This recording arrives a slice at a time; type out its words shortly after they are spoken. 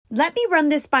"Let me run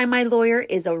this by my lawyer"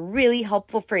 is a really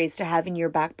helpful phrase to have in your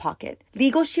back pocket.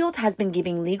 Legal Shield has been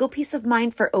giving legal peace of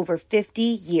mind for over 50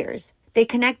 years. They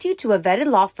connect you to a vetted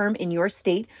law firm in your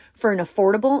state for an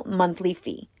affordable monthly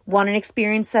fee. Want an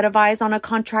experienced set of eyes on a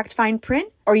contract fine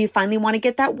print? Or you finally want to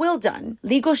get that will done?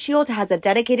 Legal Shield has a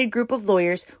dedicated group of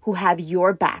lawyers who have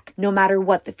your back, no matter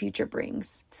what the future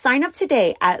brings. Sign up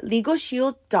today at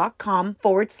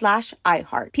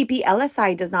LegalShield.com/iHeart.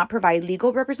 PPLSI does not provide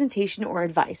legal representation or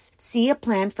advice. See a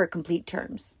plan for complete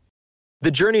terms.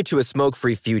 The journey to a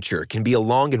smoke-free future can be a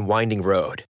long and winding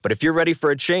road. But if you're ready for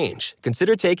a change,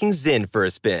 consider taking Zyn for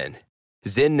a spin.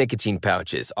 Zyn nicotine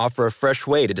pouches offer a fresh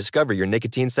way to discover your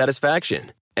nicotine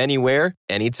satisfaction. Anywhere,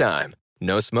 anytime.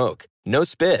 No smoke, no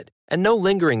spit, and no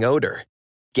lingering odor.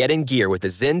 Get in gear with the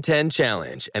Zyn 10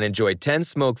 Challenge and enjoy 10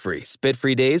 smoke-free,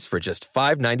 spit-free days for just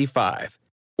 $5.95.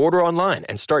 Order online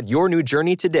and start your new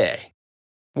journey today.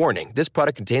 Warning, this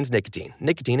product contains nicotine.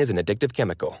 Nicotine is an addictive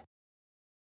chemical.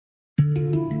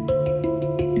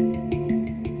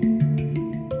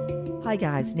 Hi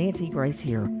guys, Nancy Grace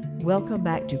here. Welcome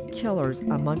back to Killers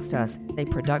Amongst Us, a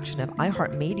production of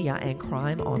iHeartMedia and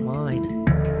Crime Online.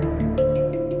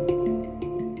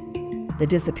 The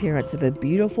disappearance of a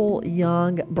beautiful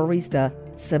young barista,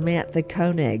 Samantha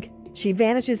Koenig. She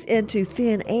vanishes into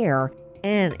thin air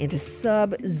and into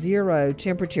sub-zero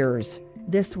temperatures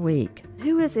this week.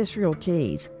 Who is Israel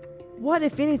Keyes? What,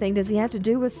 if anything, does he have to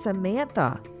do with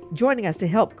Samantha? Joining us to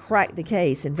help crack the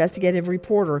case, investigative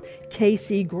reporter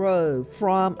Casey Grove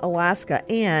from Alaska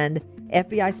and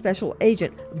FBI Special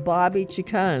Agent Bobby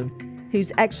Chacon,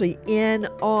 who's actually in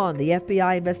on the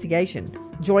FBI investigation.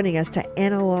 Joining us to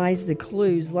analyze the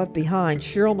clues left behind,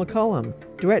 Cheryl McCollum,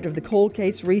 director of the Cold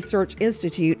Case Research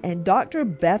Institute, and Dr.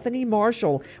 Bethany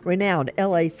Marshall, renowned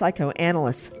LA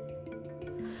psychoanalyst.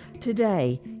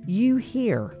 Today, you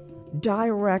hear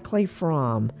directly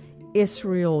from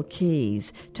Israel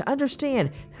Keyes to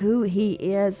understand who he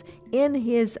is in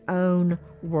his own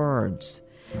words.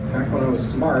 Back when I was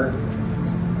smart,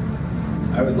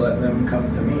 I would let them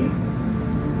come to me.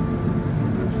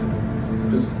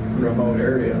 Just remote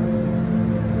area.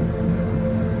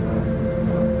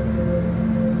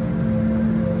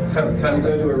 Kind of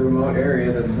go to a remote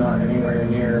area that's not anywhere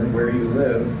near where you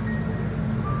live,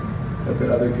 but that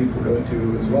other people go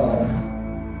to as well.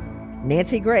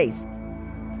 Nancy Grace,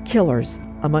 Killers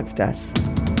Amongst Us.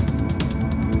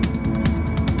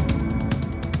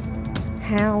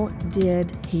 How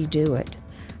did he do it?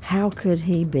 How could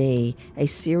he be a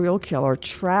serial killer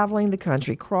traveling the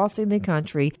country, crossing the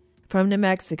country from New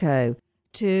Mexico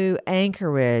to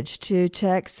Anchorage, to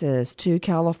Texas, to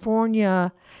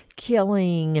California,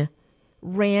 killing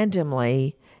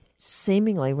randomly,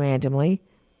 seemingly randomly?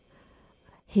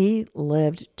 He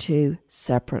lived two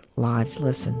separate lives.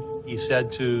 Listen. He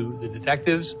said to the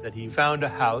detectives that he found a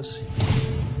house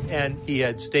and he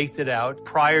had staked it out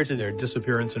prior to their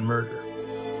disappearance and murder.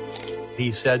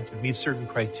 He said to meet certain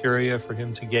criteria for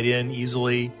him to get in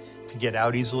easily, to get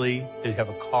out easily, to have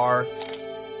a car.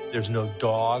 There's no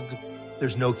dog.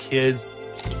 There's no kids.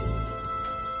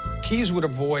 Keyes would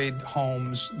avoid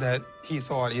homes that he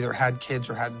thought either had kids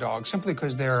or had dogs simply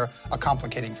because they're a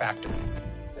complicating factor.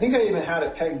 I think I even had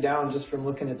it pegged down just from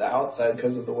looking at the outside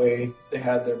because of the way they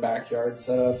had their backyard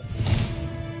set up.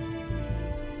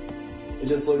 It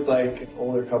just looked like an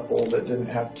older couple that didn't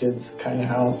have kids kind of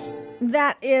house.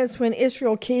 That is when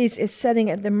Israel Keyes is setting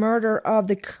at the murder of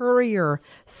the Currier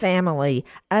family,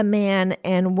 a man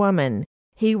and woman.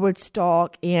 He would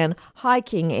stalk in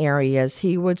hiking areas.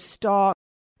 He would stalk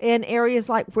in areas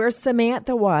like where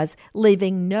Samantha was,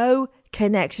 leaving no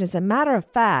connection. As a matter of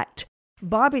fact,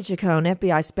 Bobby Chacon,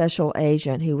 FBI Special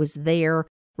Agent, who was there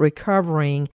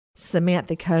recovering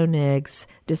Samantha Koenig's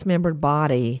dismembered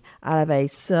body out of a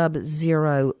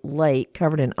sub-zero lake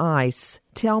covered in ice.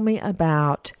 Tell me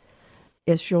about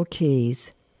Israel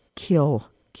Keyes' kill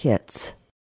kits.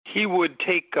 He would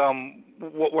take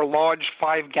what were large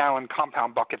 5-gallon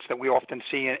compound buckets that we often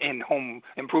see in home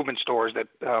improvement stores that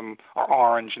are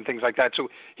orange and things like that.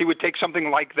 So he would take something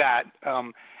like that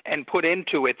and put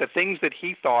into it the things that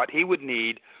he thought he would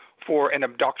need for an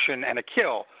abduction and a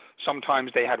kill.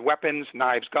 Sometimes they had weapons,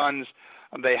 knives, guns.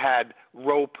 They had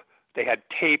rope. They had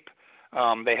tape.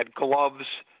 They had gloves.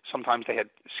 Sometimes they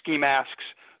had ski masks.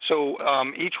 So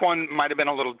each one might have been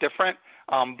a little different,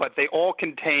 but they all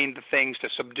contained the things to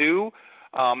subdue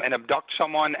and abduct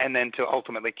someone and then to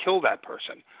ultimately kill that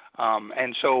person.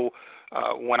 And so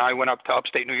when I went up to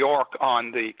upstate New York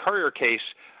on the Currier case,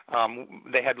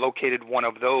 they had located one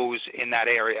of those in that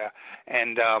area.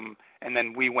 And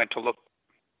then we went to look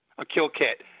a kill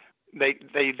kit. They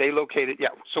located, yeah.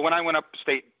 So when I went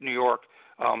upstate New York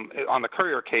on the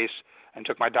Currier case and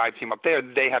took my dive team up there,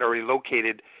 they had already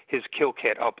located his kill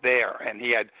kit up there, and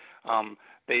he had.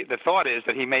 The thought is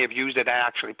that he may have used it and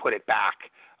actually put it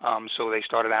back. So they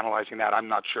started analyzing that. I'm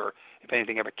not sure if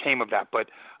anything ever came of that, but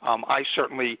I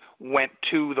certainly went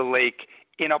to the lake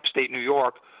in upstate New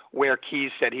York where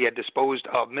Keyes said he had disposed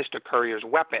of Mr. Currier's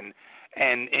weapon,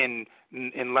 and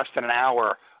in less than an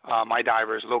hour, my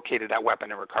divers located that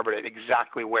weapon and recovered it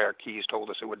exactly where Keyes told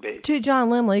us it would be. To John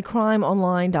Limley,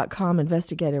 crimeonline.com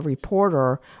investigative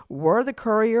reporter, were the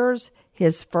Curriers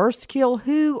his first kill?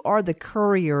 Who are the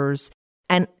Curriers?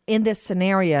 And in this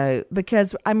scenario,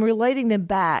 because I'm relating them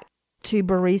back to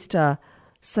barista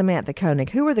Samantha Koenig.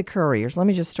 Who are the Curriers? Let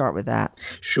me just start with that.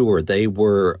 Sure. They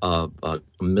were a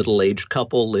middle-aged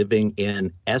couple living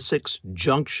in Essex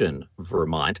Junction,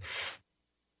 Vermont.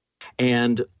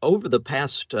 And over the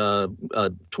past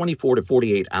 24 to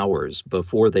 48 hours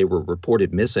before they were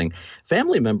reported missing,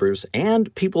 family members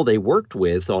and people they worked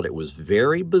with thought it was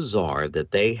very bizarre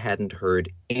that they hadn't heard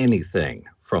anything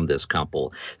from this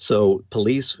couple. So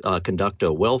police conduct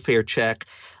a welfare check.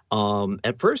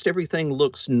 At first, everything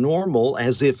looks normal,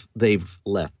 as if they've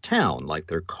left town, like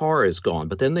their car is gone.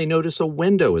 But then they notice a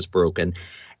window is broken.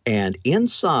 And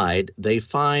inside, they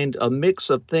find a mix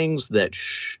of things that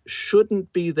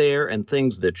shouldn't be there and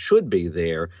things that should be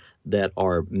there that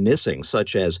are missing,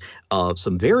 such as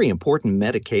some very important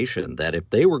medication that if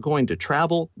they were going to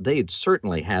travel, they'd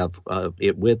certainly have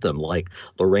it with them, like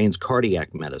Lorraine's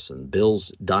cardiac medicine,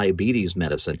 Bill's diabetes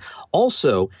medicine.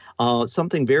 Also,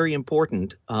 something very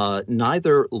important,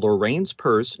 neither Lorraine's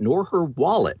purse nor her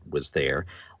wallet was there.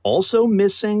 Also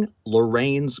missing,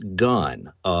 Lorraine's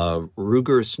gun, a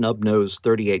Ruger snub-nose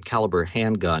 .38 caliber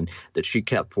handgun that she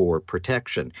kept for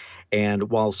protection.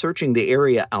 And while searching the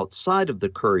area outside of the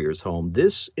Currier's home,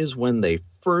 this is when they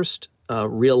first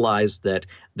realized that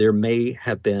there may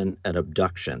have been an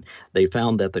abduction. They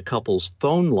found that the couple's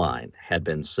phone line had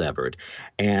been severed.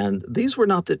 And these were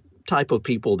not the type of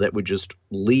people that would just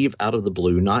leave out of the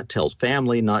blue, not tell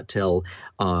family, not tell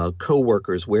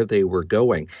co-workers where they were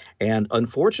going. And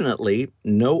unfortunately,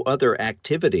 no other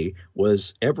activity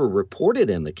was ever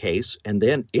reported in the case, and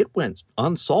then it went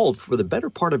unsolved for the better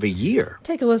part of a year.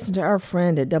 Take a listen to our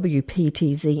friend at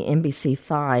WPTZ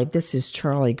NBC5. This is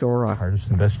Charlie Gora. Hardest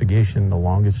investigation, the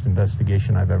longest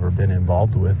investigation I've ever been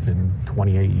involved with in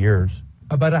 28 years.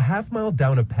 About a half-mile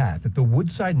down a path at the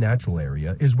Woodside Natural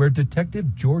Area is where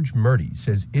Detective George Murdy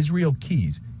says Israel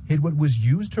Keyes hid what was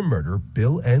used to murder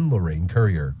Bill and Lorraine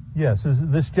Currier. Yes,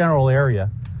 this general area,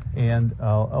 and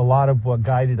a lot of what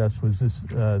guided us was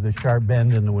the sharp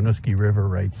bend in the Winooski River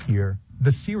right here.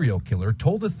 The serial killer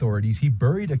told authorities he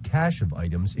buried a cache of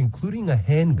items, including a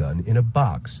handgun, in a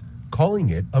box,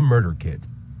 calling it a murder kit.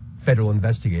 Federal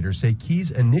investigators say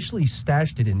Keyes initially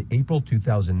stashed it in April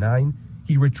 2009.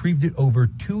 He retrieved it over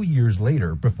 2 years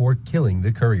later before killing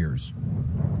the Curriers.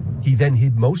 He then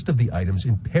hid most of the items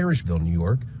in Parrishville, New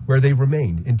York, where they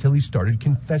remained until he started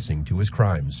confessing to his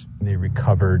crimes. They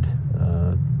recovered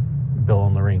Bill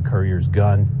and Lorraine Currier's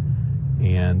gun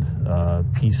and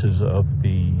pieces of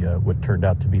the what turned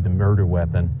out to be the murder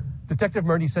weapon. Detective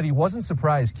Murdy said he wasn't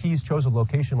surprised Keyes chose a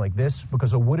location like this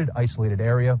because a wooded, isolated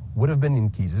area would have been in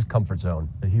Keyes' comfort zone.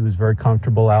 He was very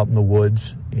comfortable out in the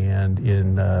woods and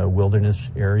in wilderness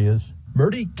areas.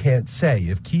 Murdy can't say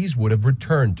if Keyes would have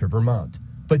returned to Vermont,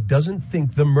 but doesn't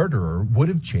think the murderer would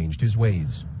have changed his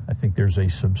ways. I think there's a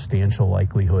substantial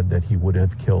likelihood that he would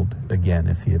have killed again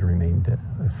if he had remained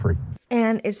free.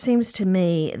 And it seems to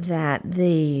me that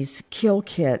these kill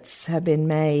kits have been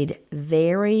made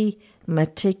very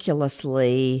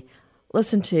meticulously.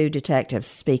 Listen to detectives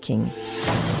speaking.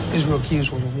 Israel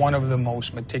Keyes was one of the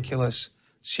most meticulous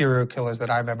serial killers that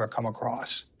I've ever come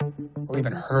across or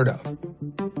even heard of.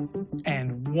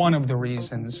 And one of the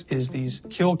reasons is these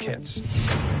kill kits,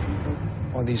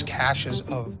 or these caches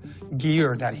of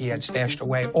gear that he had stashed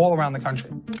away all around the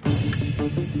country.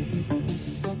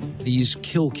 These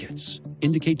kill kits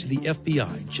indicate to the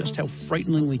FBI just how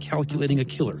frighteningly calculating a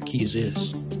killer Keyes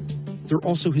is. They're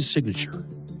also his signature,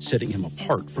 setting him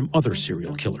apart from other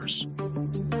serial killers.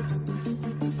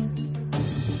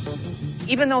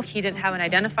 Even though he didn't have an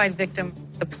identified victim,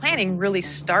 the planning really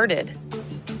started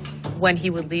when he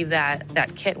would leave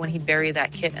that kit, when he'd bury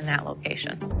that kit in that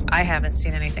location. I haven't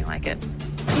seen anything like it.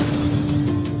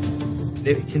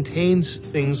 It contains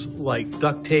things like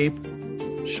duct tape,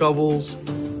 shovels,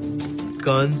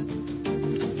 guns,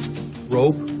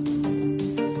 rope,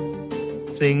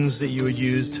 things that you would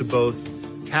use to both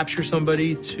capture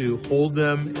somebody, to hold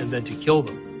them, and then to kill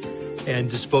them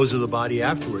and dispose of the body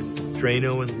afterwards.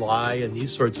 Drano and lye and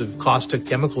these sorts of caustic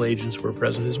chemical agents were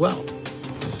present as well.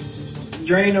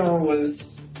 Drano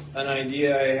was an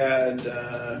idea I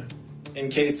had, in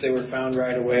case they were found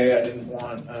right away, I didn't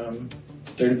want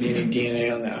there to be any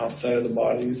DNA on the outside of the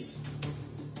bodies.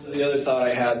 The other thought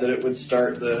I had, that it would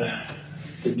start the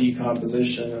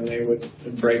decomposition and they would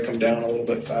break them down a little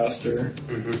bit faster.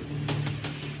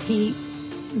 Mm-hmm. He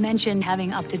mentioned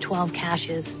having up to 12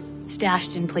 caches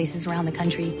stashed in places around the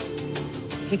country.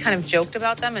 He kind of joked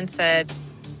about them and said,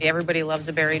 everybody loves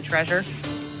a buried treasure.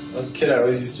 As a kid, I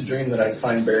always used to dream that I'd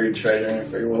find buried treasure, and I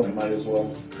figured, well, I might as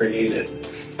well create it.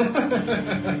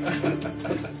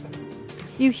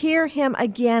 You hear him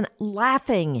again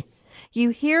laughing.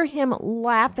 You hear him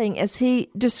laughing as he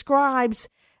describes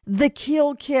the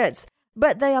kill kits,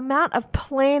 but the amount of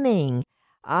planning,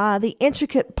 the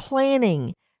intricate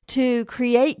planning to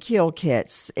create kill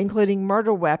kits, including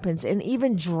murder weapons and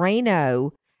even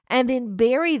Drano, and then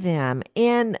bury them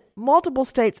in multiple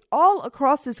states all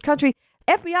across this country.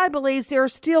 FBI believes there are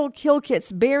still kill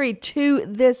kits buried to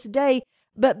this day.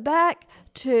 But back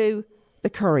to the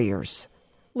couriers.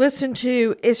 Listen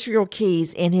to Israel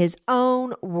Keyes in his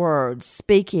own words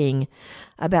speaking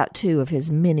about two of his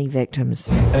many victims.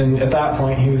 And at that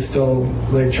point, he was still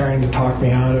like trying to talk me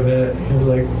out of it. He was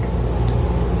like,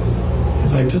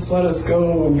 just let us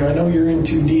go. I know you're in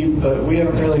too deep, but we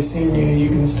haven't really seen you. You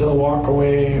can still walk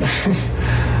away.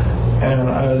 And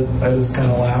I just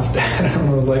kind of laughed at him.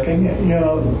 I was like, I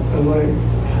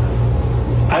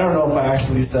don't know if I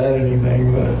actually said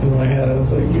anything, but in my head I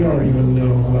was like, you don't even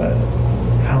know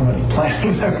how much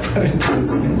planning I've put into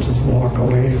this, and just walk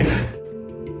away.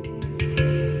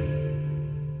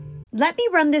 Let me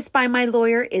run this by my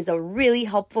lawyer is a really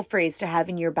helpful phrase to have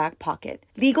in your back pocket.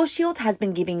 Legal Shield has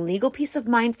been giving legal peace of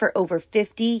mind for over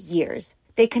 50 years.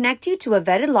 They connect you to a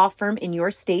vetted law firm in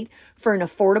your state for an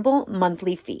affordable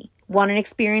monthly fee. Want an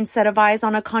experienced set of eyes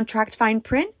on a contract fine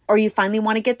print? Or you finally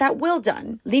want to get that will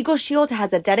done? Legal Shield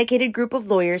has a dedicated group of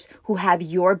lawyers who have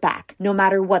your back, no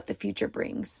matter what the future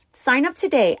brings. Sign up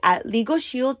today at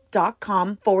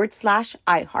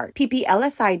LegalShield.com/iHeart.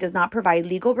 PPLSI does not provide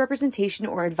legal representation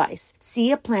or advice.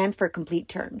 See a plan for complete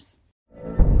terms.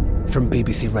 From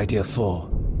BBC Radio 4,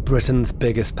 Britain's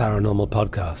biggest paranormal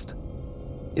podcast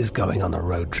is going on a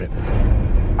road trip.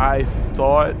 I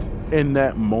thought in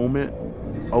that moment,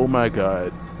 oh my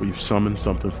God, we've summoned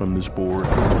something from this board.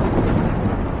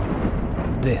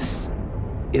 This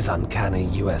is Uncanny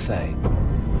USA.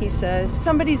 He says,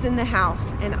 somebody's in the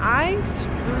house, and I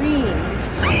screamed.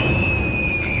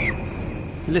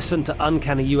 Listen to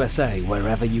Uncanny USA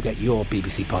wherever you get your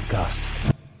BBC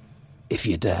podcasts, if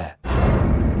you dare.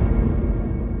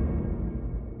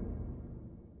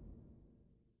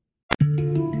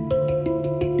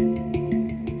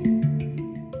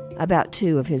 About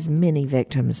two of his many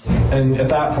victims. And at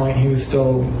that point, he was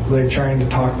still like trying to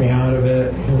talk me out of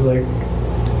it. He was like,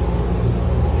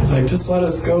 just let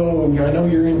us go. I know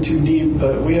you're in too deep,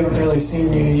 but we haven't really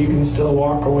seen you. You can still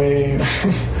walk away.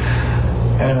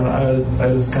 And I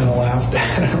just kind of laughed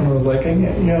at him. I was like, I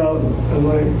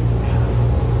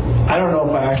don't know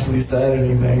if I actually said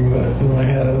anything, but in my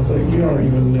head I was like, you don't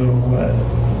even know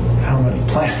how much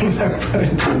planning I've put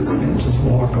into this, and just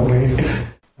walk away.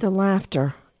 The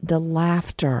laughter.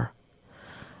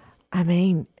 I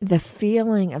mean, the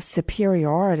feeling of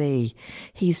superiority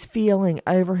he's feeling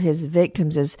over his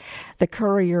victims as the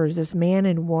couriers, this man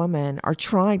and woman, are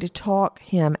trying to talk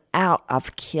him out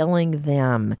of killing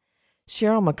them.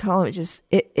 Cheryl McCollum,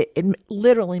 it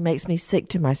literally makes me sick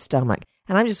to my stomach.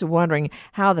 And I'm just wondering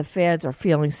how the feds are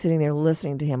feeling sitting there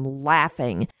listening to him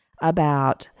laughing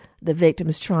about the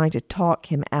victims trying to talk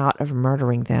him out of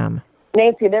murdering them.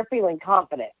 Nancy, they're feeling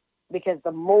confident because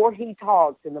the more he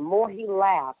talks and the more he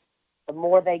laughs, the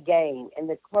more they gain and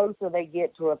the closer they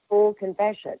get to a full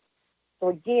confession. So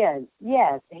again,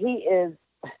 yes, he is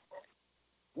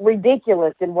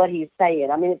ridiculous in what he's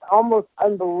saying. I mean, it's almost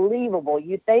unbelievable.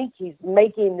 You think he's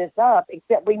making this up,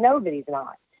 except we know that he's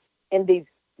not. And these,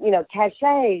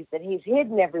 caches that he's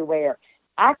hidden everywhere,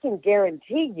 I can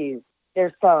guarantee you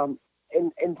there's some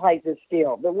in places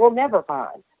still that we'll never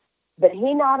find. But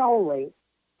he not only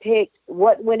picked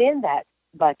what went in that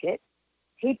bucket,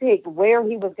 he picked where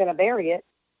he was going to bury it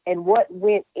and what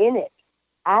went in it.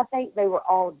 I think they were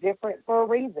all different for a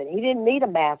reason. He didn't need a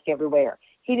mask everywhere.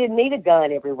 He didn't need a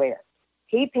gun everywhere.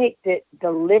 He picked it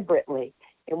deliberately.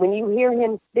 And when you hear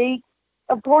him speak,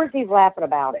 of course he's laughing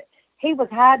about it. He was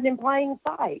hiding in plain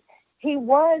sight. He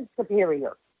was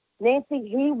superior. Nancy,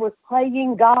 he was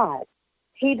playing God.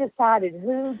 He decided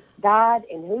who died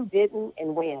and who didn't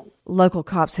and when. Local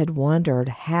cops had wondered,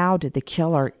 how did the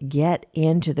killer get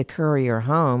into the courier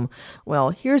home? Well,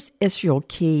 here's Israel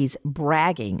Keyes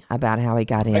bragging about how he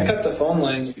got in. I cut the phone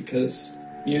lines because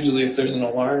usually if there's an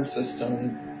alarm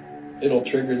system, it'll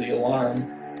trigger the alarm.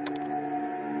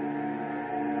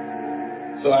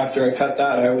 So after I cut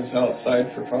that, I was outside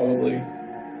for probably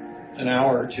an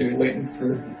hour or two waiting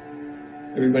for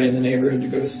everybody in the neighborhood to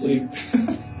go to sleep.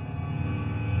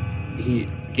 He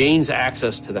gains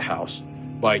access to the house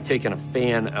by taking a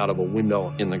fan out of a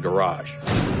window in the garage.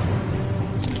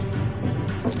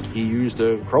 He used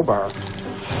a crowbar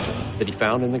that he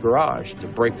found in the garage to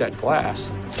break that glass.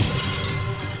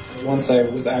 Once I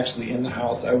was actually in the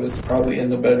house, I was probably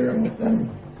in the bedroom within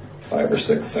 5 or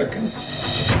 6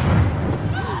 seconds.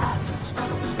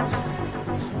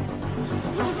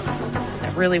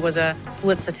 It really was a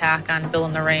blitz attack on Bill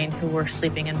and Lorraine, who were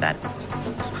sleeping in bed.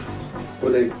 Were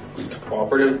they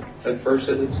cooperative at first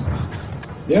at this?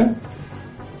 Yeah,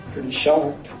 pretty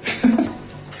shocked.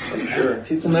 I'm sure.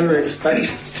 People never expect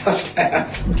stuff to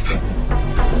happen to them.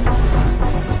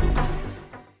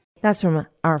 That's from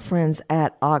our friends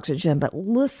at Oxygen. But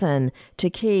listen to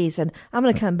Keys, and I'm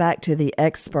going to come back to the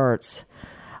experts,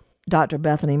 Dr.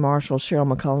 Bethany Marshall,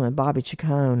 Cheryl McCollum, and Bobby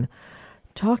Chacon,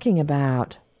 talking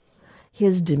about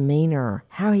his demeanor,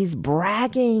 how he's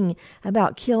bragging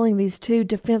about killing these two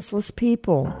defenseless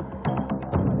people.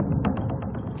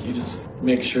 You just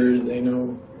make sure they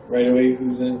know right away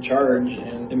who's in charge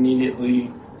and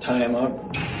immediately tie him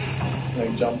up.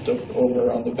 I jumped up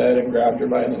over on the bed and grabbed her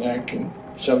by the neck and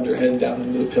shoved her head down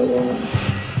into the pillow.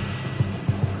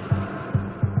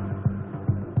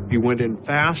 He went in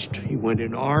fast, he went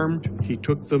in armed, he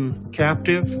took them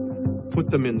captive, put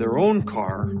them in their own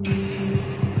car.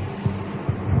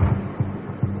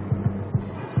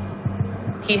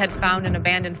 He had found an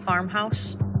abandoned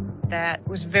farmhouse that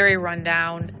was very run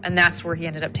down, and that's where he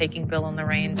ended up taking Bill and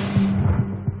Lorraine.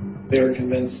 They were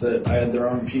convinced that I had the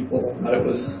wrong people, that it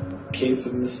was a case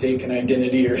of mistaken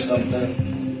identity or something.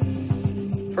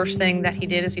 First thing that he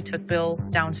did is he took Bill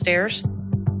downstairs.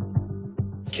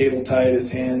 Cable tied his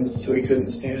hands so he couldn't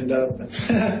stand up.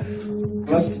 It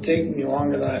must have taken me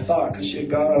longer than I thought because she had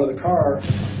got out of the car.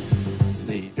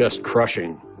 The just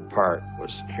crushing part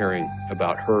was hearing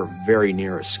about her very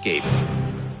near escape.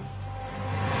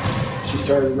 She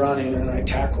started running and I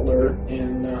tackled her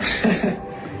and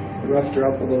roughed her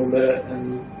up a little bit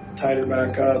and tied her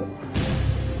back up.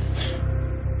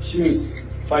 She was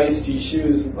feisty. She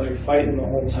was like fighting the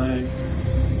whole time.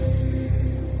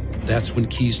 That's when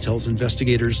Keys tells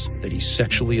investigators that he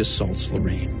sexually assaults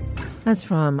Lorraine. That's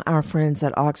from our friends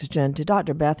at Oxygen. To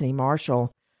Dr. Bethany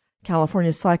Marshall,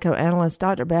 California psychoanalyst.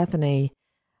 Dr. Bethany,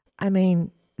 I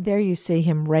mean, there you see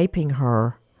him raping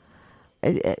her.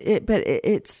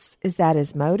 Is that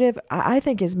his motive? I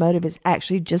think his motive is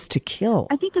actually just to kill.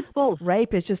 I think it's both.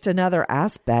 Rape is just another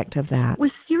aspect of that.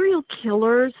 With serial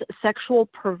killers, sexual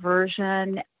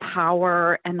perversion,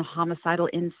 power, and the homicidal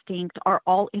instinct are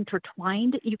all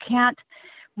intertwined. You can't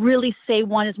really say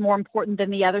one is more important than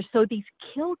the other. So these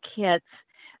kill kits,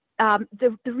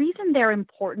 the reason they're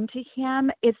important to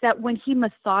him is that when he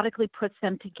methodically puts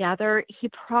them together, he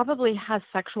probably has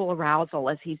sexual arousal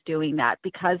as he's doing that,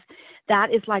 because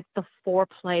that is like the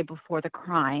foreplay before the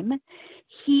crime.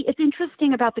 It's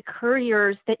interesting about the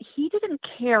Couriers that he didn't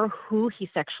care who he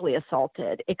sexually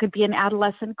assaulted. It could be an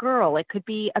adolescent girl. It could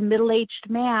be a middle-aged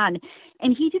man.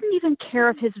 And he didn't even care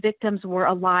if his victims were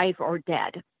alive or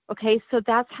dead. Okay, so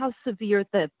that's how severe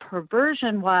the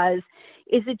perversion was,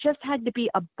 is it just had to be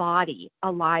a body,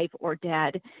 alive or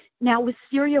dead. Now, with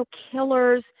serial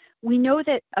killers, we know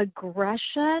that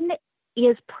aggression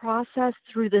is processed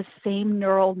through the same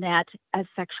neural net as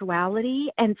sexuality,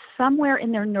 and somewhere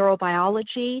in their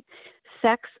neurobiology,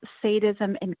 sex,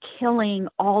 sadism, and killing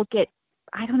all get,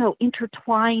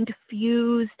 intertwined,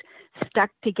 fused,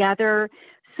 stuck together.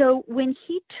 So when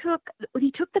he took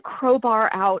the crowbar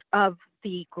out of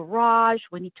the garage,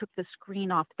 when he took the screen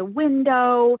off the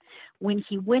window, when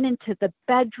he went into the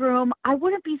bedroom, I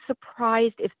wouldn't be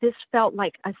surprised if this felt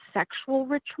like a sexual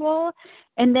ritual.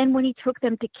 And then when he took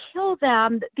them to kill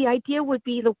them, the idea would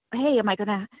be, hey, am I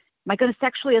going to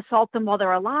sexually assault them while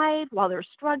they're alive, while they're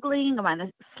struggling? Am I going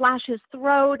to slash his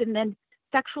throat and then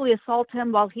sexually assault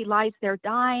him while he lies there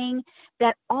dying?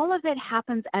 That all of it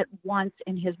happens at once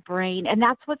in his brain. And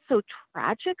that's what's so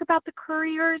tragic about the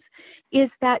Couriers, is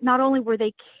that not only were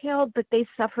they killed, but they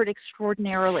suffered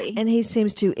extraordinarily. And he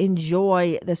seems to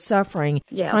enjoy the suffering.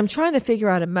 Yeah. I'm trying to figure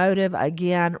out a motive.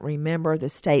 Again, remember, the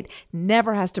state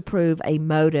never has to prove a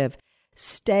motive.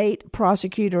 State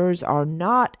prosecutors are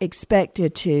not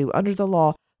expected to, under the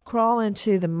law, crawl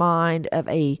into the mind of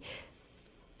a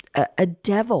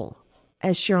devil,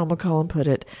 as Cheryl McCollum put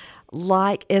it,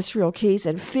 like Israel Keys,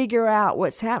 and figure out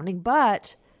what's happening.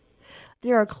 But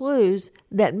there are clues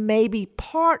that maybe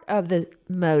part of the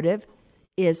motive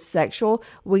is sexual.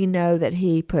 We know that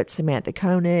he put Samantha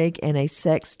Koenig in a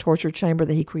sex torture chamber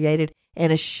that he created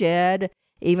in a shed,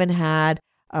 even had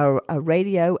a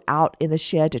radio out in the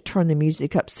shed to turn the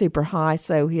music up super high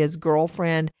so his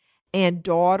girlfriend and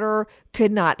daughter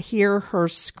could not hear her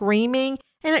screaming.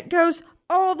 And it goes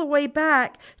all the way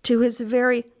back to his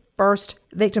very first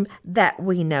victim that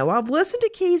we know of. Listen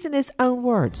to Keyes in his own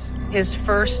words. His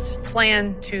first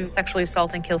plan to sexually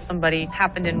assault and kill somebody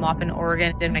happened in Maupin, Oregon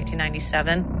in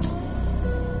 1997.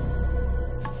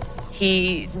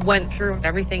 He went through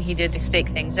everything he did to stake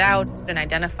things out and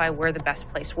identify where the best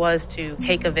place was to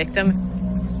take a victim.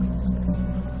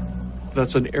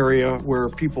 That's an area where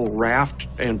people raft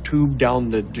and tube down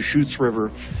the Deschutes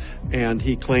River, and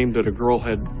he claimed that a girl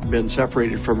had been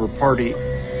separated from her party.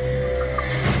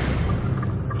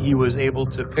 He was able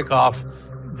to pick off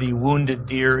the wounded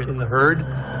deer in the herd,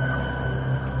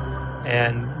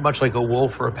 and much like a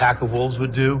wolf or a pack of wolves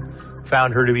would do,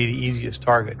 found her to be the easiest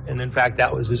target. And in fact,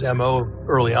 that was his MO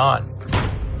early on.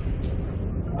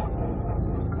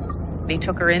 He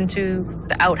took her into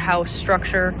the outhouse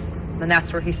structure, and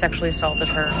that's where he sexually assaulted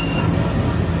her.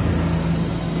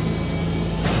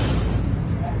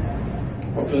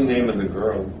 What was the name of the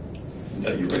girl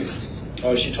that you raped?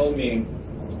 Oh, she told me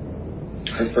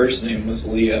her first name was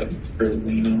Leah, or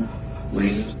Lena.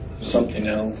 Lena? Something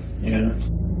else, yeah.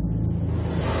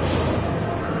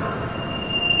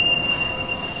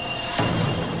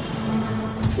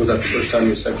 Was that the first time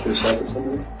you sexually assaulted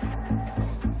somebody?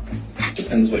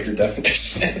 Depends what your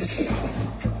definition is. Is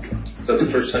that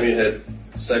the first time you had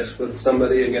sex with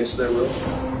somebody against their will?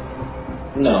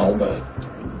 No, but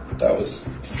that was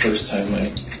the first time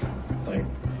I,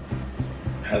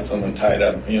 had someone tied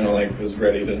up, was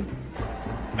ready to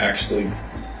actually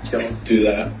do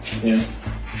that, yeah.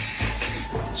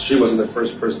 She wasn't the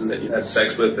first person that you had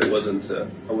sex with that wasn't a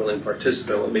willing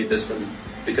participant. What made this one?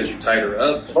 Because you tied her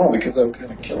up? Oh, because I was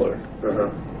going to kill her. Uh-huh.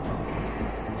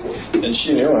 And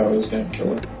she knew I was going to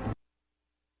kill her.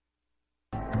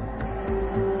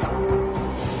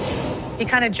 He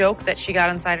kind of joked that she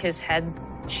got inside his head.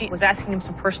 She was asking him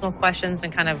some personal questions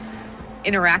and kind of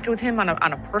interacted with him on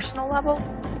a personal level.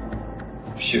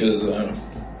 She was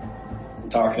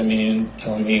talking to me and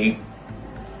telling me,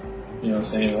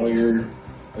 saying, oh, you're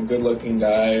a good-looking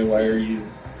guy. Why are you,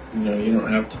 you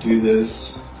don't have to do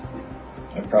this.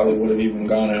 I probably would have even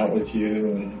gone out with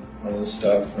you and all this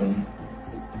stuff. And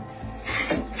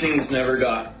things never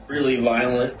got really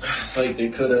violent like they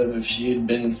could have if she had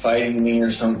been fighting me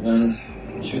or something.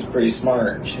 She was pretty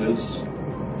smart. Because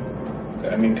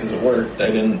it worked.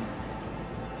 The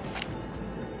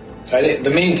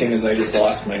main thing is I just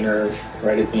lost my nerve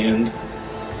right at the end.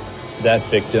 That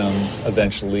victim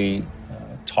eventually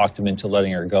talked him into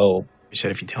letting her go. He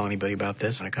said, if you tell anybody about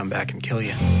this, I come back and kill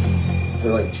you.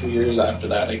 For 2 years after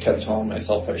that, I kept telling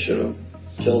myself I should have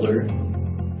killed her.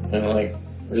 And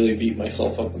really beat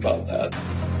myself up about that.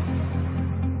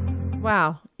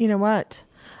 Wow. You know what?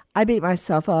 I beat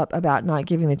myself up about not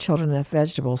giving the children enough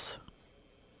vegetables.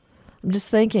 I'm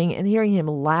just thinking and hearing him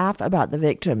laugh about the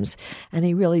victims, and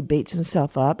he really beats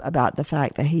himself up about the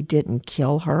fact that he didn't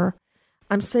kill her.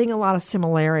 I'm seeing a lot of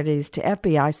similarities to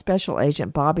FBI Special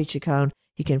Agent Bobby Chacon.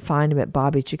 You can find him at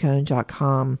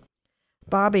bobbychacon.com.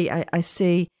 Bobby, I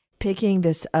see picking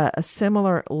this a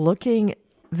similar looking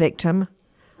victim,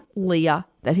 Leah,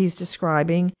 that he's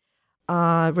describing,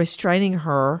 restraining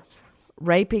her,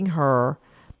 raping her,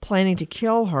 planning to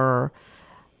kill her,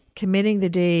 committing the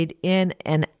deed in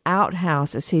an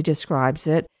outhouse, as he describes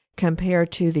it,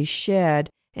 compared to the shed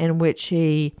in which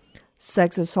he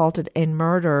sex assaulted and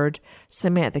murdered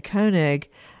Samantha Koenig.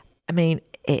 I mean,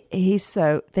 he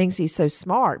thinks he's so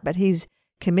smart, but he's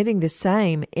committing the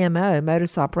same MO,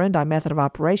 modus operandi, method of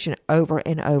operation, over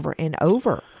and over and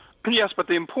over. Yes, but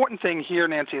the important thing here,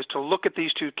 Nancy, is to look at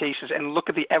these two cases and look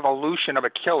at the evolution of a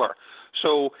killer.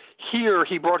 So here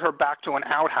he brought her back to an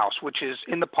outhouse, which is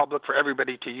in the public for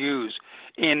everybody to use.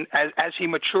 As he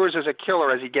matures as a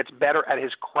killer, as he gets better at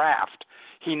his craft,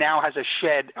 he now has a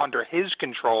shed under his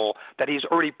control that he's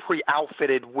already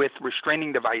pre-outfitted with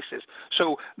restraining devices.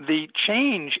 So the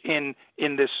change in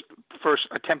this first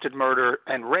attempted murder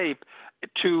and rape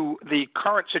to the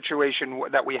current situation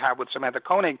that we have with Samantha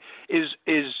Koenig is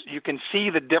you can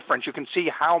see the difference. You can see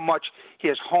how much he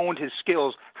has honed his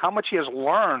skills, how much he has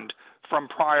learned from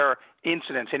prior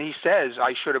incidents, and he says,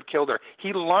 I should have killed her.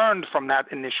 He learned from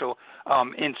that initial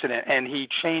incident, and he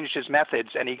changed his methods,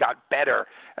 and he got better.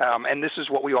 And this is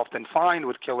what we often find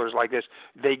with killers like this.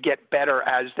 They get better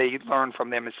as they learn from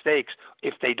their mistakes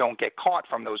if they don't get caught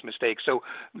from those mistakes. So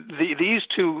these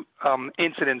two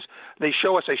incidents, they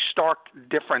show us a stark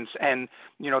difference and,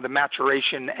 the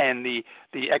maturation and the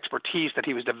expertise that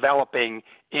he was developing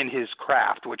in his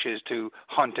craft, which is to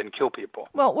hunt and kill people.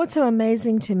 Well, what's so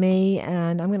amazing to me,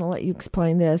 and I'm going to let you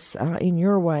explain this in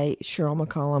your way, Cheryl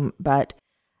McCollum, but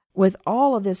with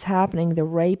all of this happening, the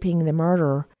raping, the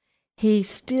murder, he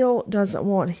still doesn't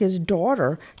want his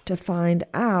daughter to find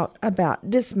out about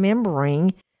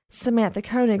dismembering Samantha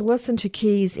Koenig. Listen to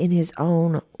Keyes in his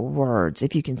own words,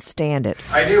 if you can stand it.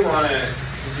 I do want to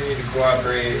continue to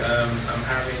cooperate. I'm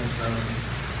having some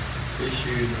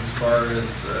issues as far as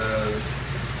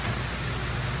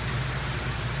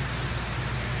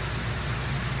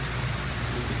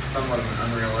somewhat of an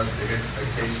unrealistic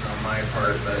expectation on my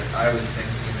part, but I was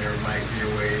thinking there might be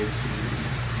a way to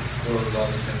disclose all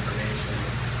this information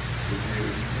to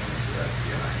news and to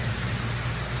FBI,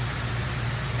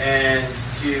 and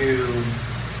to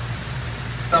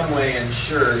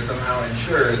somehow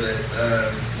ensure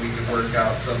that we could work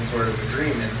out some sort of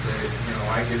agreement that,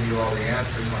 I give you all the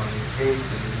answers on these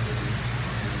cases, and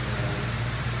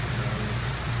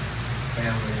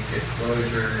families get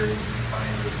closure, and you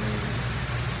find as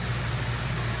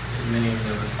many of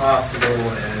them as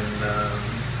possible,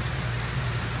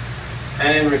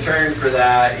 and in return for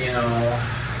that,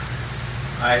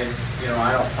 I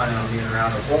don't plan on being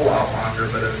around a whole lot longer,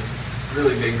 but a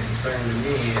really big concern to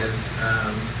me is,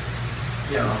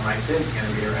 my kid's going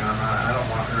to be around. I don't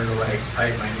want her to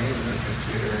type my name in the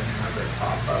computer and have it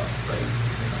pop up,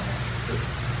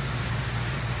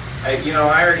 I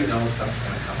already know stuff's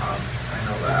going to come up. I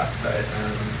know that, but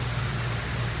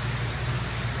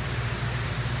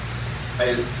I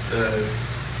just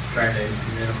trying to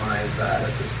minimize that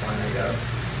at this point, I guess,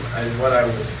 is what I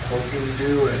was hoping to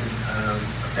do, and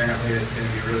apparently it's going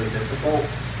to be really difficult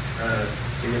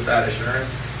to get that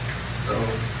assurance. So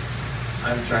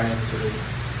I'm trying to,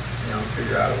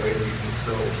 figure out a way that we can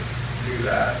still do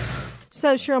that.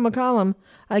 So Cheryl McCollum,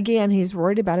 again, he's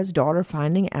worried about his daughter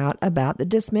finding out about the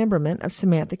dismemberment of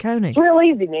Samantha Koenig. It's real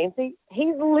easy, Nancy.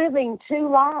 He's living two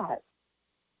lives.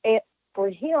 And for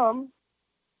him,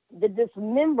 the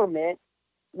dismemberment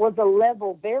was a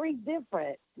level very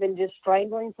different than just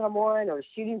strangling someone or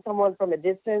shooting someone from a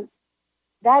distance.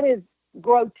 That is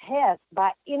grotesque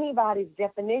by anybody's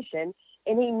definition,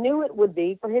 and he knew it would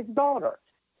be for his daughter.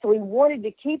 So he wanted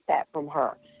to keep that from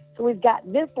her. So he's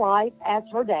got this life as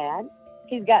her dad.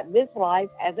 He's got this life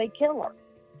as a killer.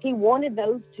 He wanted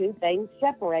those two things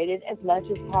separated as much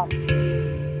as possible.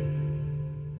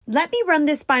 Let me run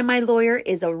this by my lawyer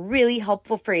is a really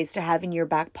helpful phrase to have in your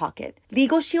back pocket.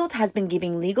 Legal Shield has been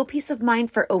giving legal peace of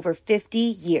mind for over 50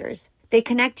 years. They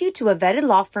connect you to a vetted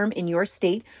law firm in your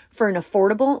state for an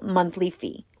affordable monthly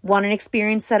fee. Want an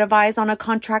experienced set of eyes on a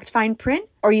contract fine print?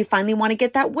 Or you finally want to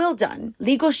get that will done?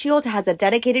 Legal Shield has a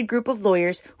dedicated group of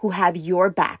lawyers who have your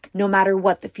back, no matter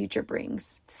what the future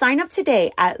brings. Sign up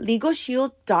today at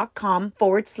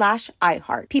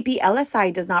LegalShield.com/iHeart.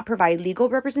 PPLSI does not provide legal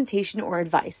representation or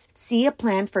advice. See a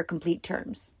plan for complete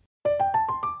terms.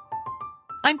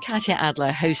 I'm Katya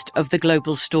Adler, host of The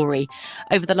Global Story.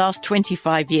 Over the last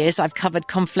 25 years, I've covered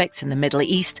conflicts in the Middle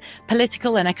East,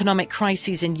 political and economic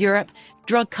crises in Europe,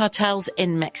 drug cartels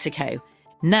in Mexico.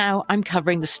 Now I'm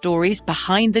covering the stories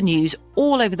behind the news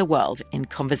all over the world in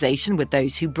conversation with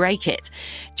those who break it.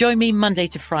 Join me Monday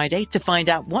to Friday to find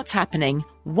out what's happening,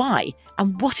 why,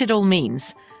 and what it all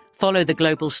means. Follow The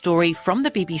Global Story from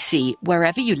the BBC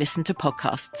wherever you listen to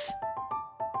podcasts.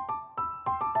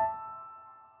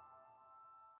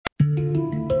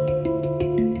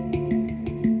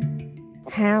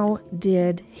 How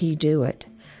did he do it?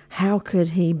 How could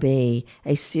he be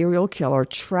a serial killer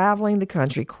traveling the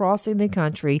country, crossing the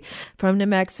country from New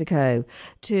Mexico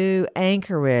to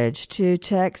Anchorage, to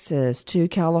Texas, to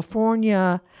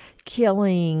California,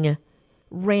 killing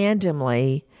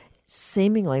randomly,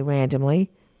 seemingly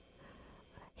randomly?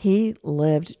 He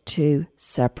lived two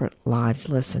separate lives.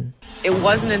 Listen. It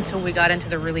wasn't until we got into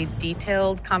the really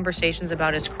detailed conversations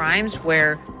about his crimes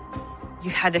where you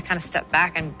had to kind of step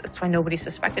back, and that's why nobody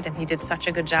suspected him. He did such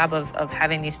a good job of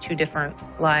having these two different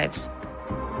lives.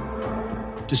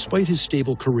 Despite his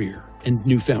stable career and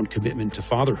newfound commitment to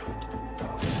fatherhood,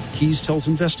 Keyes tells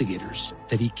investigators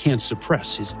that he can't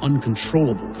suppress his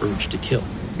uncontrollable urge to kill.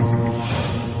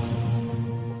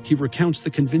 He recounts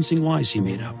the convincing lies he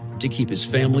made up to keep his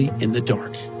family in the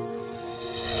dark.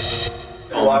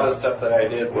 A lot of the stuff that I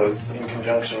did was in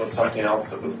conjunction with something else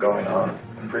that was going on.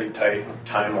 A pretty tight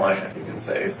timeline, if you could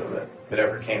say, so that if it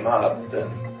ever came up, then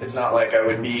it's not like I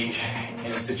would be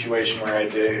in a situation where I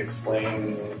had to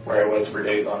explain where I was for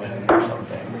days on end or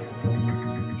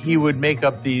something. He would make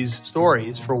up these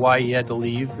stories for why he had to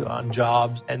leave on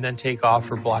jobs and then take off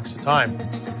for blocks of time.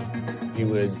 He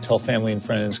would tell family and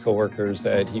friends, coworkers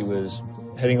that he was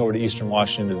heading over to Eastern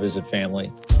Washington to visit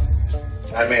family.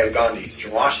 I may have gone to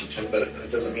Eastern Washington, but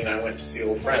it doesn't mean I went to see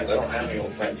old friends. I don't have any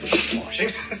old friends in Eastern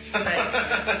Washington.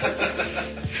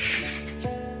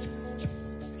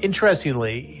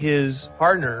 Interestingly, his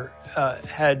partner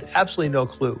had absolutely no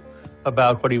clue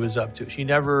about what he was up to. She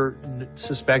never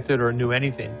suspected or knew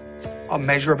anything. A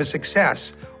measure of his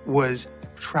success was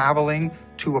traveling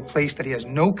to a place that he has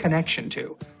no connection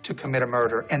to commit a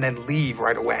murder and then leave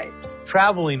right away.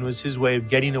 Traveling was his way of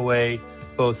getting away,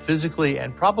 both physically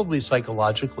and probably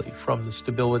psychologically, from the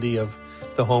stability of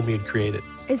the home he had created.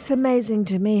 It's amazing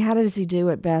to me. How does he do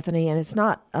it, Bethany? And it's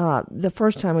not the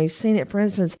first time we've seen it. For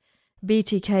instance,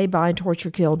 BTK, bind,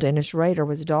 torture, kill, Dennis Rader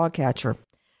was a dog catcher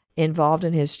involved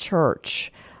in his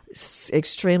church,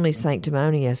 extremely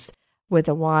sanctimonious, with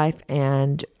a wife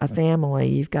and a family.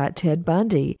 You've got Ted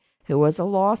Bundy, who was a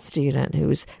law student, who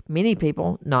was, many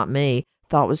people, not me,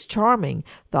 thought was charming,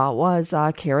 thought was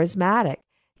charismatic.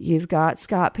 You've got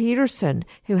Scott Peterson,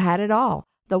 who had it all.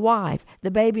 The wife, the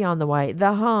baby on the way,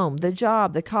 the home, the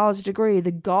job, the college degree,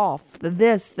 the golf, the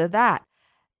this, the that.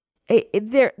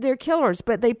 They're killers,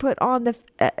 but they put on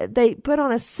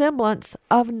a semblance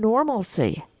of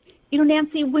normalcy. You know,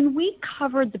 Nancy, when we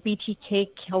covered the BTK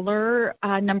killer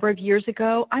a number of years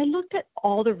ago, I looked at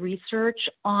all the research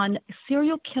on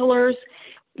serial killers,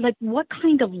 like what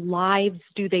kind of lives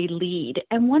do they lead?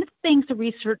 And one of the things the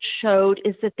research showed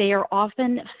is that they are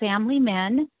often family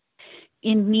men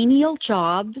in menial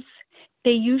jobs.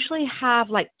 They usually have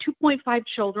like 2.5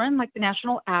 children, like the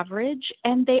national average,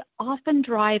 and they often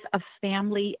drive a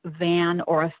family van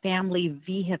or a family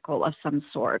vehicle of some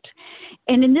sort.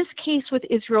 And in this case with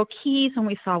Israel Keyes, and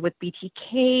we saw with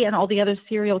BTK and all the other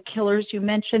serial killers you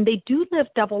mentioned, they do live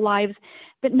double lives,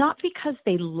 but not because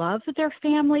they love their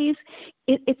families.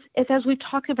 It's as we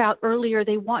talked about earlier,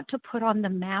 they want to put on the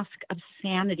mask of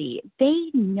sanity. They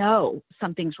know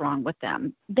something's wrong with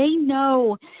them. They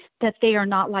know that they are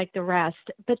not like the rest,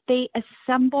 but they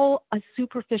assemble a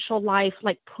superficial life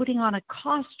like putting on a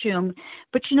costume.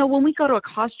 But, you know, when we go to a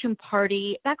costume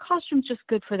party, that costume's just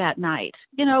good for that night.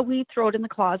 You know, we throw it in the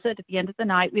closet at the end of the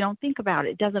night. We don't think about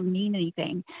it. It doesn't mean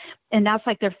anything. And that's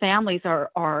like their families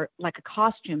are like a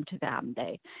costume to them.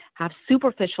 They have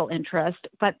superficial interest.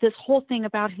 But this whole thing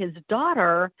about his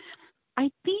daughter,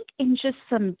 I think in just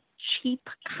some cheap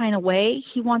kind of way,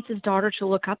 he wants his daughter to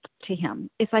look up to him.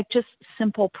 It's like just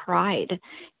simple pride.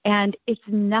 And it's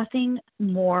nothing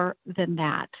more than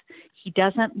that. He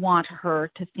doesn't want her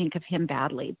to think of him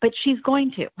badly, but she's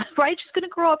going to, right? She's going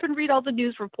to grow up and read all the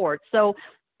news reports. So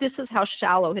this is how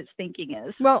shallow his thinking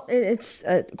is. Well, it's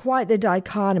quite the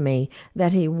dichotomy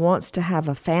that he wants to have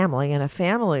a family and a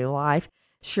family life,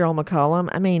 Cheryl McCollum.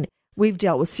 I mean, we've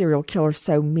dealt with serial killers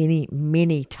so many,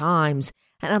 many times,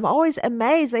 and I'm always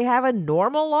amazed they have a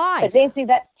normal life. But Nancy,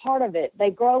 that's part of it.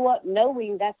 They grow up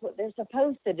knowing that's what they're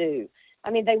supposed to do. I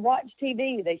mean, they watch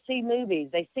TV, they see movies,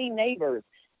 they see Neighbors.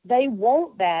 They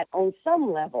want that on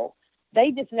some level. They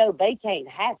just know they can't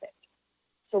have it.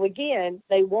 So again,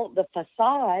 they want the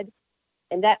facade,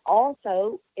 and that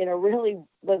also, in a really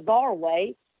bizarre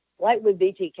way, like with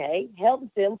BTK, helps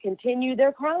them continue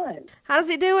their crime. How does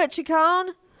he do it, Chicone?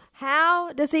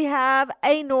 How does he have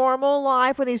a normal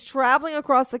life when he's traveling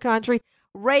across the country,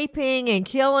 raping and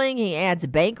killing? He adds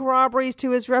bank robberies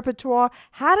to his repertoire.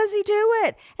 How does he do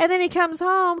it? And then he comes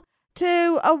home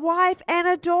to a wife and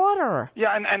a daughter.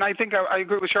 Yeah, and I think I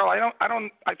agree with Cheryl.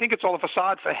 I think it's all a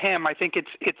facade for him. I think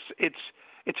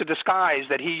it's a disguise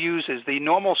that he uses. The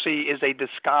normalcy is a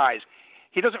disguise.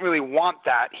 He doesn't really want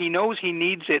that. He knows he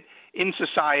needs it in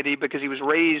society because he was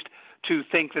raised to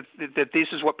think that this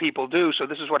is what people do. So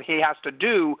this is what he has to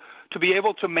do to be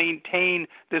able to maintain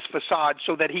this facade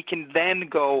so that he can then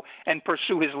go and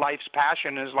pursue his life's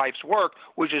passion and his life's work,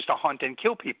 which is to hunt and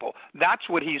kill people. That's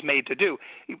what he's made to do.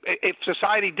 If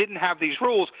society didn't have these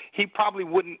rules, he probably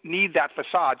wouldn't need that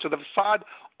facade. So the facade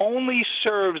only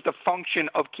serves the function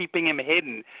of keeping him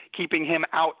hidden, keeping him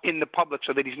out in the public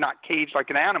so that he's not caged like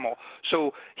an animal.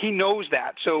 So he knows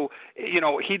that. So, you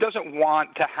know, he doesn't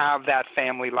want to have that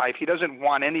family life. He doesn't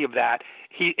want any of that.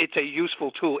 It's a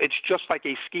useful tool. It's just like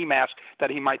a ski mask that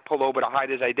he might pull over to hide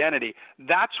his identity.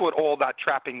 That's what all that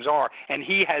trappings are. And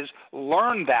he has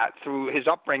learned that through his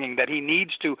upbringing, that he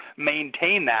needs to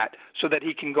maintain that so that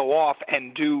he can go off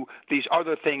and do these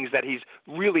other things that he's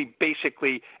really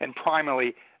basically and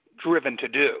primarily driven to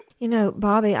do. You know,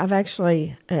 Bobby, I've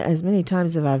actually, as many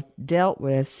times as I've dealt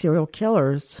with serial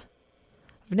killers,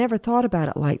 I've never thought about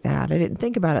it like that. I didn't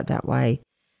think about it that way.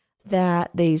 That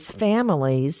these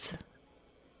families,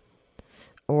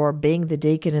 or being the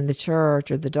deacon in the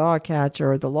church, or the dog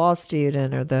catcher, or the law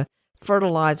student, or the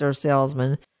fertilizer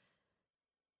salesman,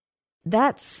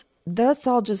 that's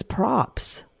all just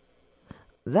props.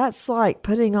 That's like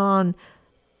putting on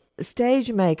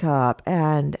stage makeup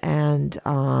and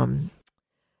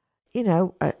you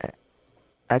know,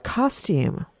 a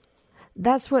costume.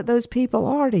 That's what those people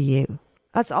are to you.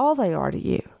 That's all they are to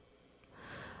you.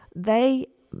 They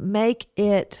make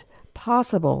it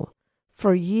possible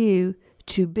for you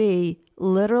to be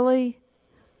literally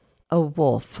a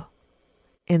wolf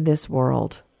in this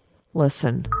world.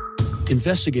 Listen.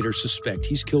 Investigators suspect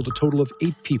he's killed a total of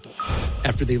 8 people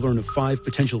after they learn of 5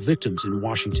 potential victims in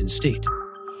Washington state.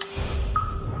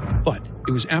 But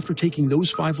it was after taking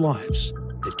those 5 lives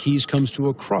that Keyes comes to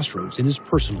a crossroads in his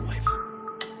personal life.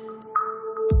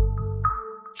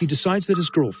 He decides that his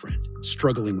girlfriend,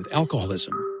 struggling with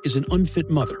alcoholism, is an unfit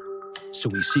mother, so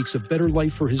he seeks a better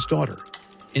life for his daughter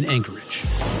in Anchorage.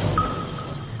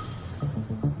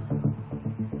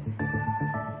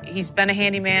 He's been a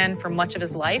handyman for much of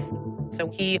his life, so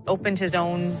he opened his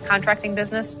own contracting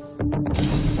business.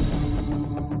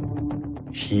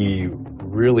 He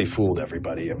really fooled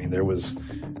everybody. I mean, there was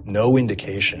no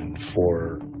indication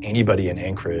for anybody in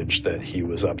Anchorage that he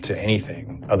was up to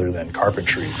anything other than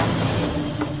carpentry.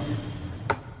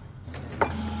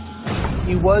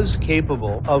 He was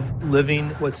capable of living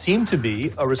what seemed to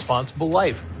be a responsible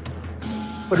life.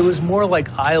 But it was more like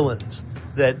islands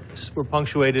that were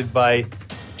punctuated by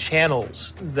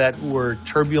channels that were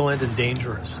turbulent and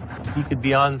dangerous. He could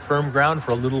be on firm ground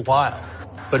for a little while,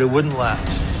 but it wouldn't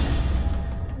last.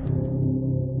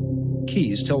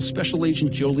 Keyes tells Special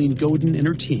Agent Jolene Godin and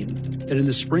her team that in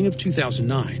the spring of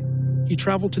 2009, he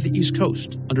traveled to the East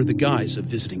Coast under the guise of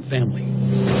visiting family.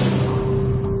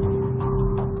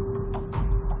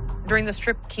 During this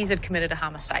trip, Keyes had committed a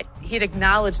homicide. He had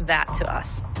acknowledged that to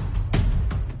us.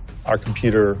 Our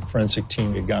computer forensic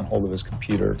team had gotten hold of his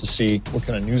computer to see what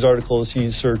kind of news articles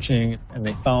he's searching, and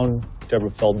they found Deborah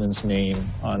Feldman's name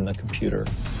on the computer.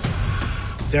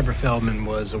 Deborah Feldman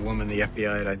was a woman the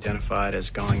FBI had identified as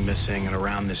going missing, and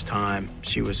around this time,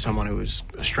 she was someone who was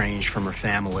estranged from her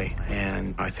family,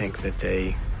 and I think that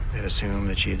they had assumed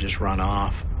that she had just run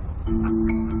off.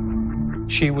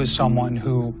 She was someone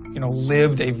who,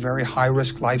 lived a very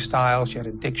high-risk lifestyle. She had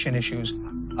addiction issues,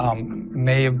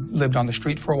 may have lived on the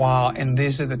street for a while, and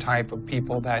these are the type of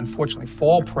people that unfortunately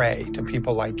fall prey to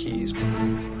people like Keyes.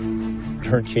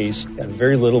 Her case had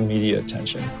very little media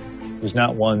attention. It was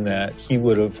not one that he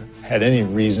would have had any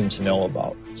reason to know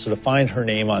about. So to find her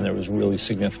name on there was really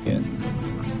significant.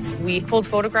 We pulled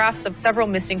photographs of several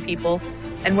missing people,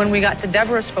 and when we got to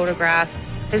Deborah's photograph,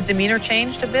 his demeanor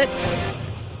changed a bit.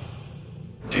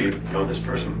 Do you know this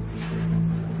person?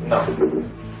 No.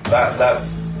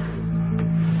 That's...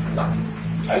 No.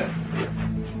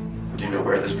 Do you know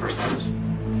where this person is?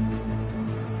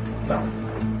 No.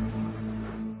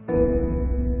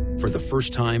 For the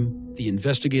first time, the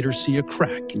investigators see a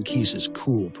crack in Keyes'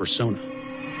 cool persona.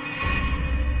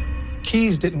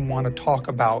 Keyes didn't want to talk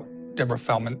about Deborah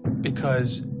Feldman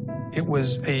because it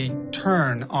was a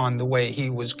turn on the way he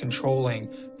was controlling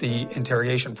the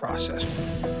interrogation process.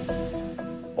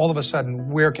 All of a sudden,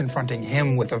 we're confronting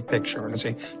him with a picture and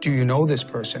saying, do you know this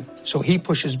person? So he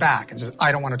pushes back and says,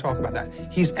 I don't want to talk about that.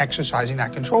 He's exercising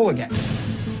that control again.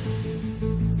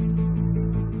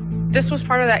 This was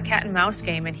part of that cat and mouse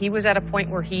game, and he was at a point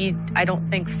where he, I don't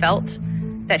think, felt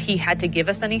that he had to give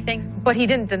us anything, but he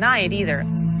didn't deny it either.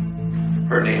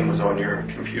 Her name was on your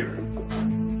computer.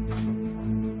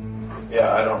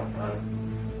 Yeah, I don't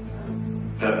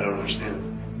understand.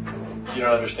 You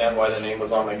don't understand why the name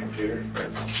was on my computer?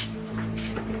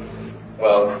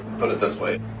 Well, put it this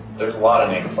way. There's a lot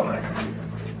of names on that computer.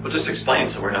 Well, just explain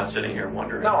so we're not sitting here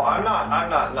wondering. No, I'm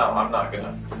not going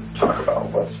to talk about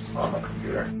what's on the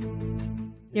computer.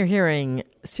 You're hearing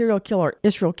serial killer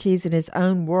Israel Keyes in his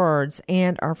own words,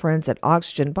 and our friends at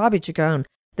Oxygen. Bobby Chacon,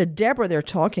 the Deborah they're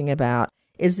talking about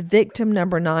is victim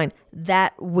number 9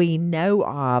 that we know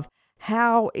of.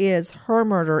 How is her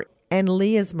murder and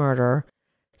Leah's murder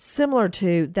similar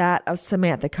to that of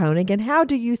Samantha Koenig? And how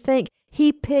do you think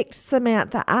he picked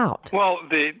Samantha out? Well,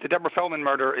 the Deborah Feldman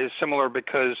murder is similar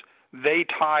because they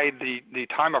tied the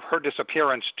time of her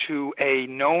disappearance to a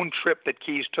known trip that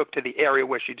Keyes took to the area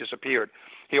where she disappeared.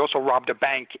 He also robbed a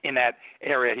bank in that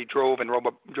area. He drove and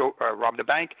robbed a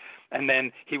bank, and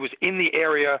then he was in the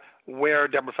area where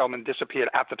Deborah Feldman disappeared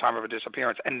at the time of her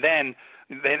disappearance. And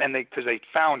because they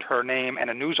found her name and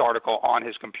a news article on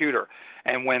his computer,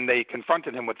 and when they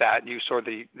confronted him with that, you saw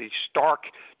the stark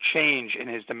change in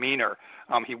his demeanor.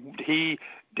 He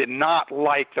did not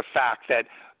like the fact that,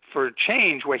 for a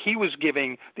change, where he was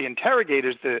giving the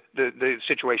interrogators the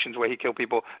situations where he killed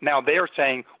people, now they're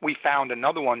saying, we found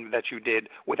another one that you did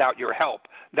without your help.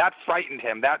 That frightened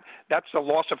him. That's a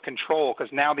loss of control,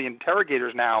 because now the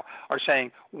interrogators now are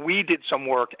saying, we did some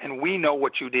work and we know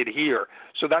what you did here.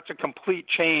 So that's a complete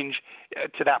change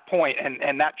to that point,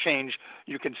 and that change,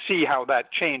 you can see how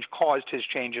that change caused his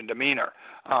change in demeanor.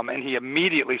 And he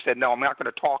immediately said, no, I'm not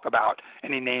going to talk about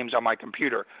any names on my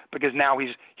computer, because now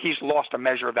he's lost a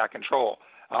measure of that control.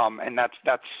 And that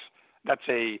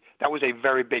was a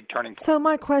very big turning point. So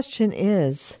my question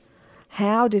is,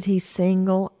 how did he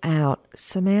single out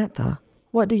Samantha?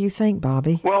 What do you think,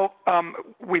 Bobby? Well,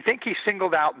 we think he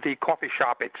singled out the coffee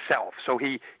shop itself. So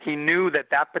he knew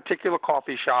that particular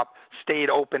coffee shop stayed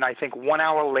open, I think, 1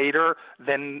 hour later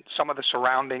than some of the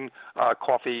surrounding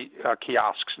coffee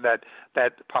kiosks that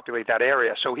populate that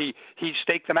area. So he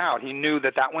staked them out. He knew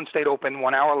that one stayed open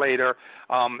 1 hour later.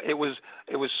 It was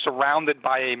surrounded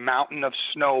by a mountain of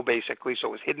snow, basically, so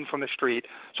it was hidden from the street.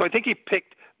 So I think he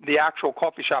picked the actual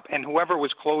coffee shop, and whoever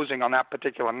was closing on that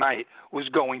particular night was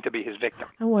going to be his victim.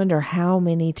 I wonder how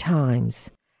many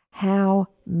times, Cheryl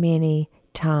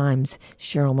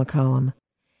McCollum,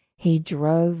 he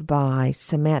drove by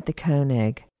Samantha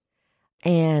Koenig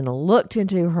and looked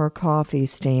into her coffee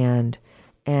stand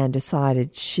and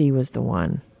decided she was the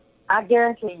one. I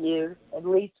guarantee you at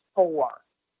least 4.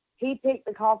 He picked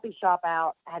the coffee shop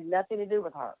out, had nothing to do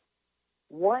with her.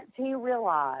 Once he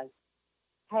realized,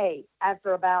 hey,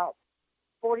 after about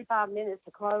 45 minutes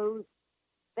to close,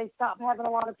 they stopped having a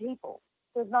lot of people.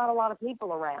 There's not a lot of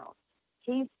people around.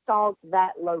 He stalked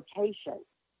that location.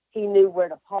 He knew where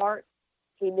to park.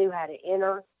 He knew how to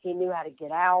enter. He knew how to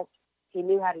get out. He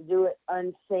knew how to do it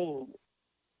unseen.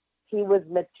 He was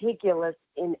meticulous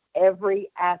in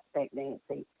every aspect,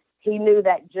 Nancy. He knew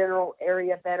that general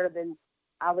area better than,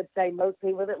 I would say, most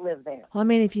people that live there. Well, I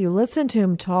mean, if you listen to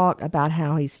him talk about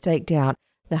how he staked out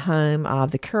the home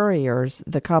of the Couriers,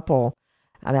 the couple,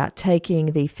 about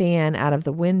taking the fan out of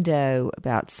the window,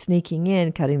 about sneaking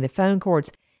in, cutting the phone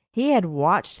cords, he had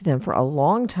watched them for a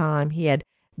long time. He had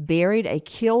buried a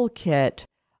kill kit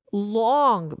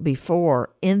long before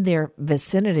in their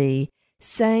vicinity.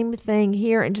 Same thing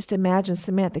here. And just imagine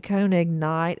Samantha Koenig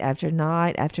night after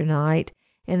night after night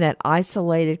in that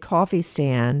isolated coffee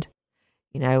stand,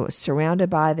 surrounded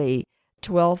by the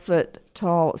 12-foot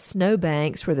tall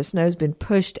snowbanks where the snow's been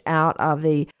pushed out of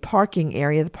the parking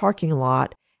area, the parking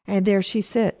lot, and there she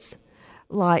sits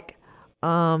like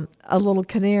a little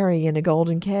canary in a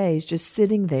golden cage, just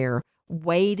sitting there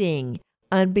waiting,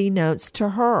 unbeknownst to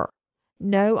her.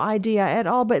 No idea at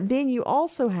all. But then you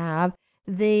also have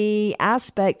the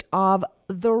aspect of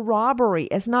the robbery.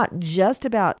 It's not just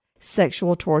about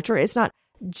sexual torture. It's not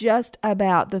just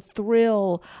about the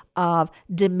thrill of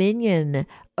dominion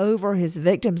over his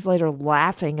victims, later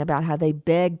laughing about how they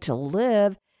begged to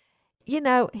live.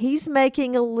 He's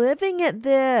making a living at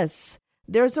this.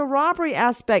 There's a robbery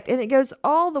aspect, and it goes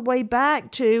all the way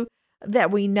back to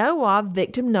that we know of,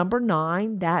 victim number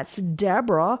 9. That's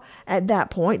Deborah. At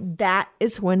that point, that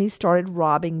is when he started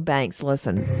robbing banks.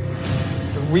 Listen.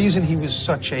 The reason he was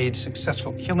such a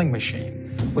successful killing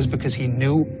machine was because he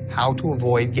knew how to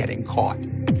avoid getting caught.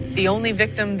 The only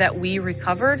victim that we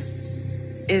recovered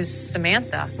is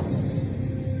Samantha.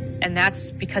 And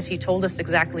that's because he told us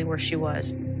exactly where she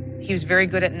was. He was very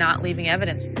good at not leaving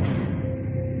evidence.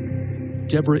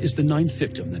 Deborah is the 9th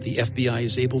victim that the FBI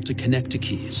is able to connect to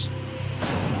Keyes.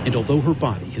 And although her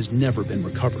body has never been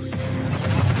recovered,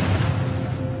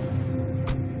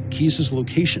 Keyes'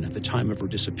 location at the time of her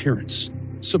disappearance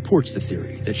supports the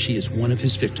theory that she is one of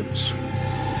his victims.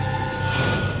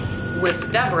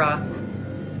 With Deborah,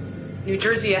 New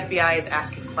Jersey FBI is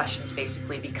asking questions,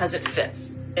 basically, because it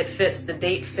fits. It fits, the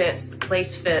date fits, the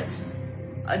place fits,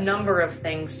 a number of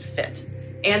things fit,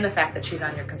 and the fact that she's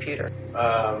on your computer.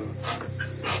 I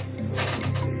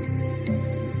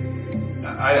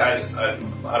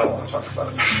don't want to talk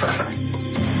about it.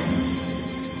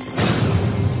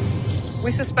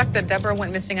 We suspect that Deborah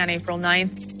went missing on April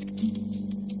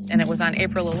 9th, and it was on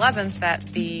April 11th that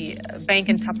the bank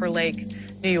in Tupper Lake,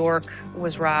 New York,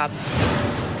 was robbed.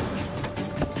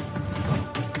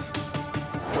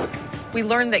 We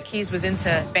learned that Keys was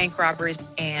into bank robberies,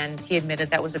 and he admitted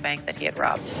that was a bank that he had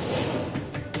robbed.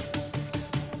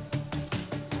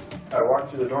 I walked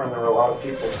through the door and there were a lot of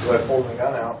people, so I pulled the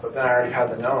gun out, but then I already had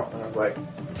the note, and I was like,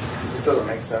 this doesn't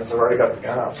make sense. I've already got the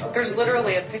gun out. So There's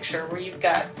literally a picture where you've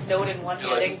got note in one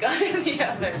hand and gun in the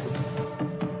other.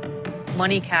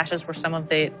 Money caches were some of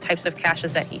the types of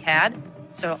caches that he had.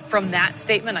 So from that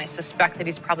statement, I suspect that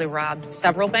he's probably robbed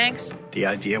several banks. The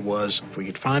idea was if we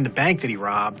could find the bank that he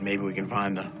robbed, maybe we can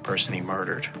find the person he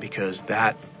murdered, because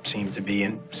that seemed to be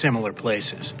in similar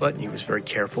places. But he was very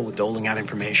careful with doling out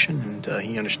information, and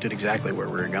he understood exactly where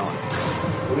we were going.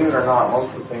 Believe it or not,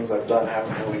 most of the things I've done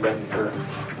haven't really been for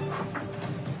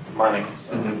money.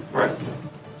 So Right.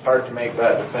 It's hard to make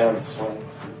that defense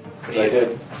because I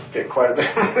did get quite a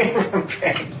bit of money from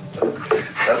banks, but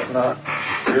that's not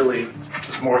really.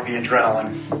 It's more of the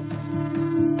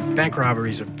adrenaline. Bank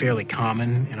robberies are fairly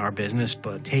common in our business,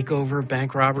 but takeover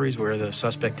bank robberies where the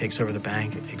suspect takes over the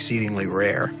bank, exceedingly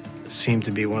rare. It seemed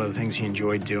to be one of the things he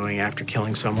enjoyed doing after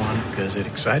killing someone because it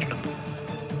excited him.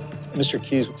 Mr.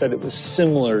 Keys said it was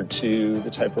similar to the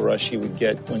type of rush he would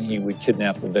get when he would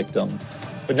kidnap the victim,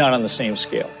 but not on the same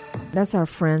scale. That's our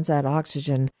friends at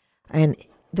Oxygen, and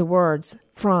the words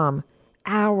from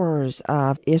hours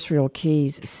of Israel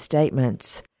Keys'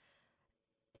 statements.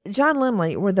 John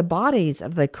Lemley, were the bodies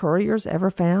of the couriers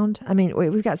ever found? I mean,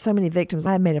 we've got so many victims.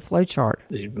 I made a flow chart.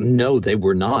 No, they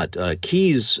were not.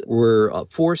 Keys were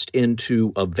forced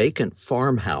into a vacant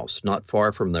farmhouse not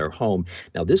far from their home.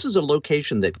 Now, this is a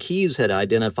location that Keys had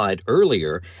identified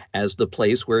earlier as the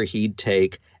place where he'd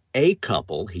take a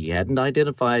couple. He hadn't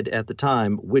identified at the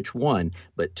time which one,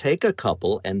 but take a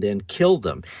couple and then kill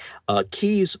them.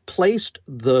 Keys placed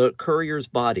the couriers'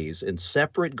 bodies in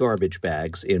separate garbage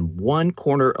bags in one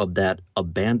corner of that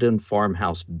abandoned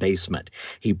farmhouse basement.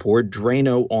 He poured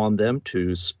Drano on them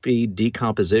to speed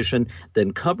decomposition,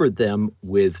 then covered them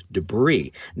with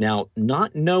debris. Now,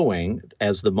 not knowing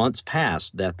as the months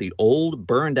passed that the old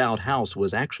burned-out house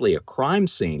was actually a crime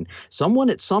scene, someone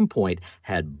at some point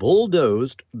had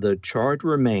bulldozed the charred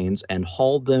remains and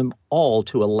hauled them all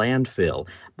to a landfill.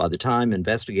 By the time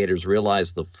investigators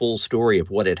realized the full story of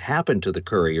what had happened to the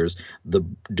couriers, the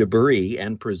debris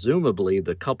and presumably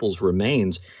the couple's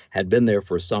remains had been there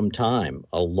for some time.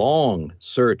 A long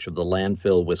search of the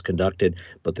landfill was conducted,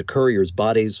 but the couriers'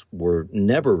 bodies were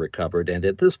never recovered, and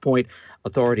at this point,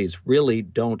 authorities really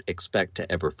don't expect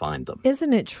to ever find them.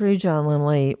 Isn't it true, John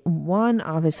Lemley, one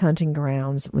of his hunting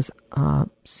grounds was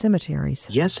cemeteries?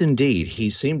 Yes, indeed. He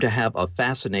seemed to have a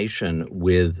fascination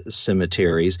with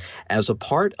cemeteries as a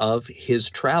part of his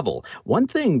travel. One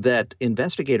thing that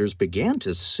investigators began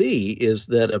to see is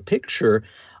that a picture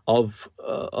of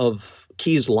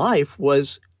Keys' life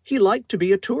was he liked to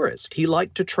be a tourist. He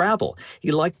liked to travel.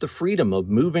 He liked the freedom of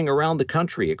moving around the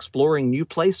country, exploring new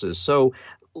places. So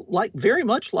very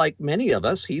much like many of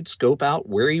us, he'd scope out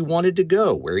where he wanted to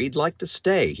go, where he'd like to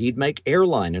stay. He'd make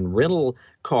airline and rental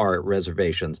car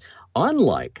reservations.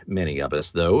 Unlike many of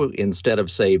us, though, instead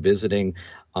of, say, visiting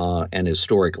an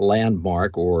historic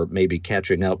landmark or maybe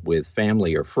catching up with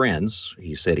family or friends,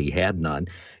 he said he had none,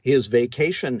 his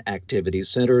vacation activities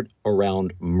centered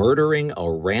around murdering a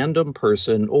random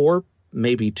person or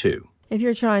maybe two. If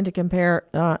you're trying to compare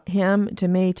him to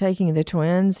me taking the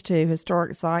twins to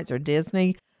historic sites or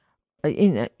Disney,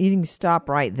 you can stop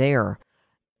right there.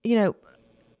 You know,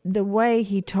 the way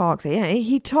he talks,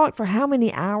 he talked for how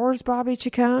many hours, Bobby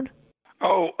Chacon?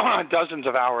 Oh, dozens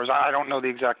of hours. I don't know the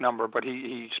exact number, but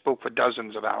he spoke for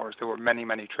dozens of hours. There were many,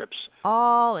 many trips.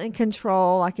 All in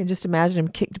control. I can just imagine him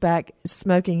kicked back,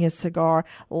 smoking his cigar,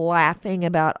 laughing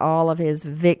about all of his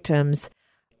victims.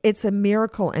 It's a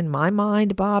miracle in my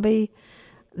mind, Bobby,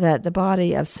 that the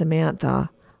body of Samantha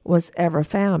was ever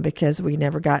found, because we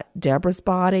never got Deborah's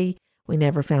body. We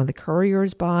never found the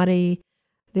courier's body.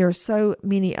 There are so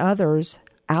many others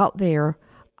out there,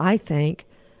 I think,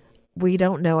 we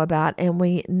don't know about and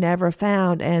we never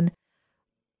found. And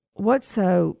what's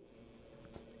so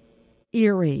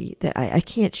eerie that I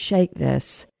can't shake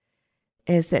this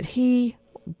is that he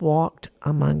walked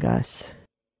among us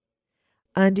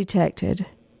undetected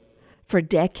for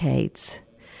decades,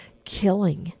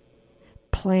 killing,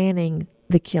 planning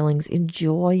the killings,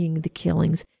 enjoying the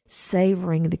killings,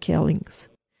 savoring the killings.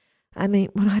 I mean,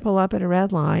 when I pull up at a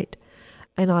red light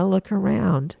and I look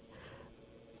around,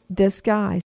 this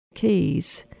guy,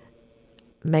 Keys,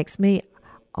 makes me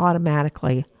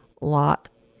automatically lock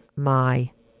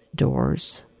my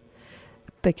doors,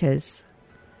 because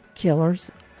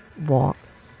killers walk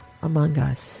among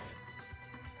us.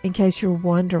 In case you're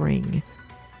wondering,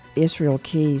 Israel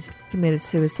Keys committed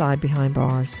suicide behind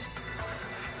bars.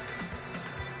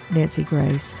 Nancy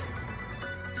Grace.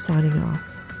 signing off.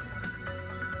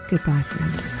 Goodbye,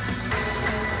 friend.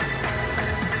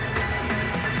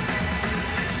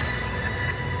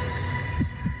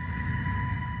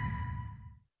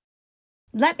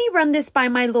 "Let me run this by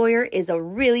my lawyer" is a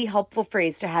really helpful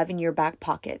phrase to have in your back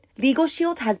pocket. Legal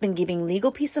Shield has been giving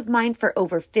legal peace of mind for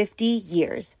over 50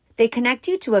 years. They connect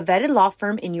you to a vetted law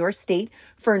firm in your state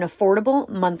for an affordable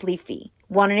monthly fee.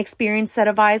 Want an experienced set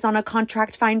of eyes on a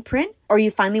contract fine print? Or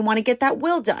you finally want to get that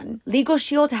will done? Legal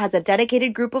Shield has a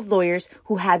dedicated group of lawyers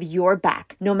who have your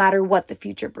back, no matter what the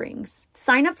future brings.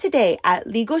 Sign up today at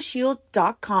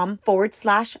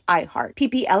LegalShield.com/iHeart.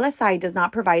 PPLSI does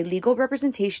not provide legal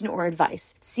representation or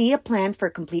advice. See a plan for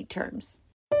complete terms.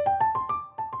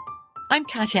 I'm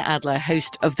Katya Adler,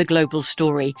 host of The Global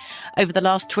Story. Over the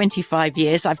last 25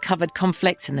 years, I've covered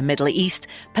conflicts in the Middle East,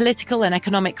 political and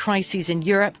economic crises in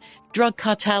Europe, drug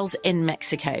cartels in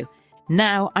Mexico.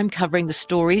 Now I'm covering the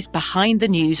stories behind the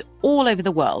news all over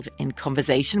the world in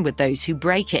conversation with those who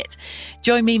break it.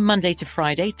 Join me Monday to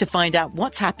Friday to find out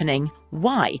what's happening,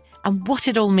 why, and what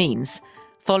it all means.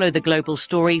 Follow The Global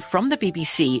Story from the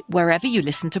BBC wherever you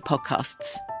listen to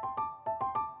podcasts.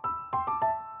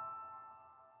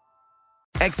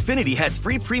 Xfinity has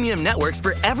free premium networks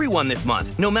for everyone this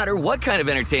month, no matter what kind of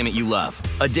entertainment you love.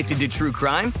 Addicted to true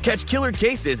crime? Catch killer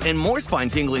cases and more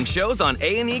spine-tingling shows on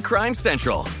A&E Crime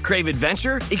Central. Crave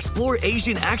adventure? Explore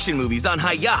Asian action movies on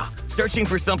Hi-YAH. Searching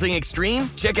for something extreme?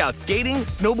 Check out skating,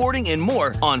 snowboarding, and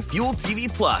more on Fuel TV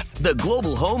Plus, the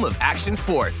global home of action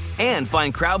sports. And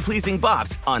find crowd-pleasing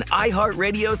bops on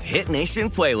iHeartRadio's Hit Nation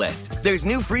playlist. There's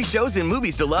new free shows and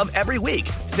movies to love every week.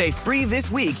 Say free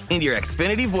this week in your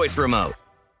Xfinity voice remote.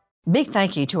 Big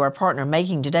thank you to our partner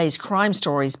making today's crime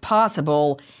stories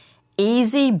possible,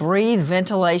 Easy Breathe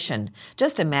Ventilation.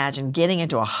 Just imagine getting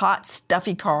into a hot,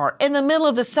 stuffy car in the middle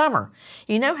of the summer.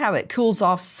 You know how it cools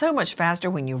off so much faster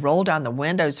when you roll down the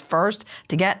windows first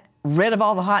to get rid of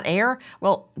all the hot air?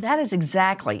 Well, that is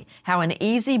exactly how an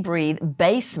Easy Breathe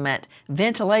basement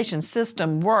ventilation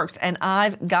system works, and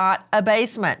I've got a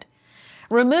basement.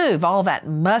 Remove all that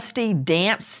musty,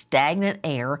 damp, stagnant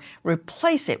air.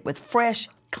 Replace it with fresh,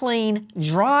 clean,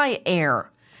 dry air.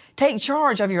 Take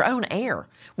charge of your own air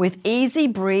with Easy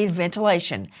Breathe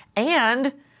Ventilation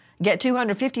and get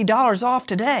 $250 off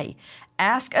today.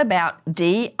 Ask about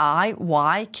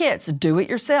DIY kits. Do it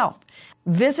yourself.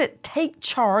 Visit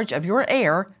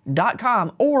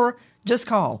TakeChargeOfYourAir.com or just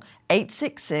call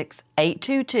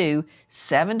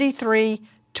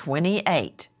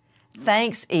 866-822-7328.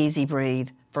 Thanks, Easy Breathe,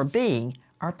 for being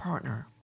our partner.